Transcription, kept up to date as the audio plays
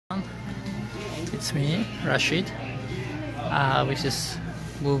It's me, Rashid. Which is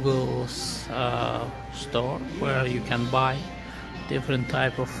Google's store where you can buy different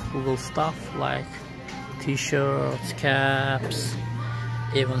type of Google stuff like t-shirts, caps,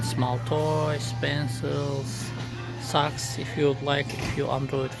 even small toys, pencils, socks if you would like, if you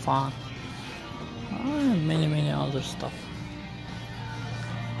Android fan, and many other stuff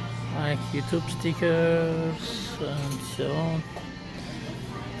like YouTube stickers and so on.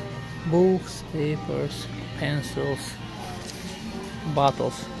 Books, papers, pencils,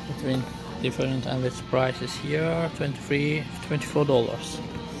 bottles between different and its prices here $24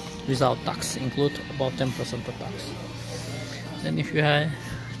 without tax, include about 10% of tax. Then if you have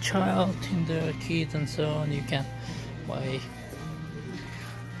a child in the kids and so on, you can buy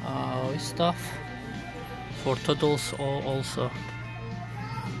stuff for toddlers or also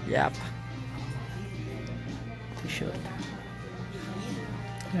t-shirt.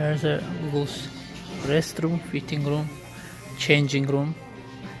 There's a Google's restroom, fitting room, changing room,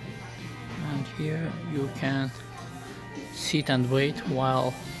 and here you can sit and wait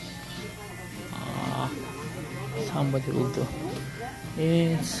while somebody will do.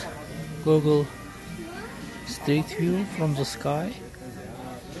 It's Google Street View from the sky.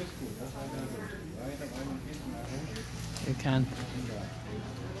 You can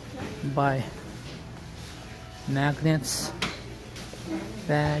buy magnets,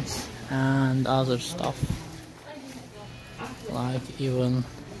 bags and other stuff like even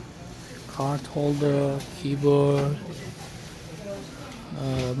card holder, keyboard,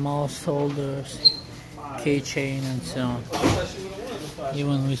 mouse holders, keychain and so on.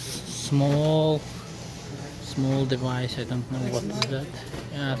 Even with small device, I don't know what is that.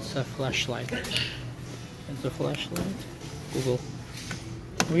 Yeah, it's a flashlight. It's a flashlight, Google,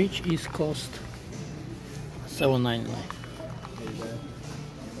 which is cost $7.99.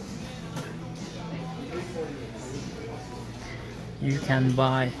 You can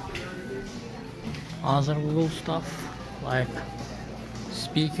buy other Google stuff like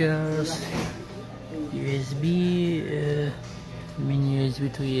speakers, USB, mini USB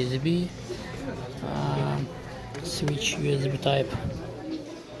to USB, switch USB type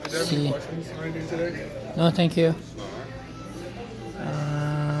C. No, thank you.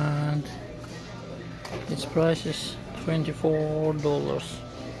 And its price is $24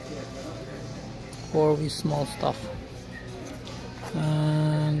 for this small stuff,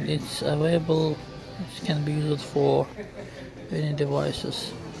 and it's available. It can be used for any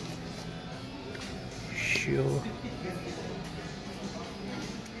devices. Sure.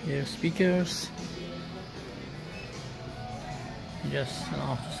 Here speakers. Just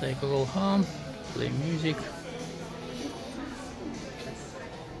enough to say Google Home, play music,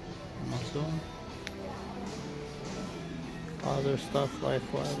 Amazon, other stuff like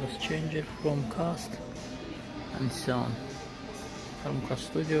wireless changer, Chromecast, and so on. Chromecast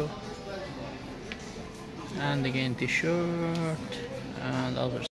Studio, and again t-shirt and others.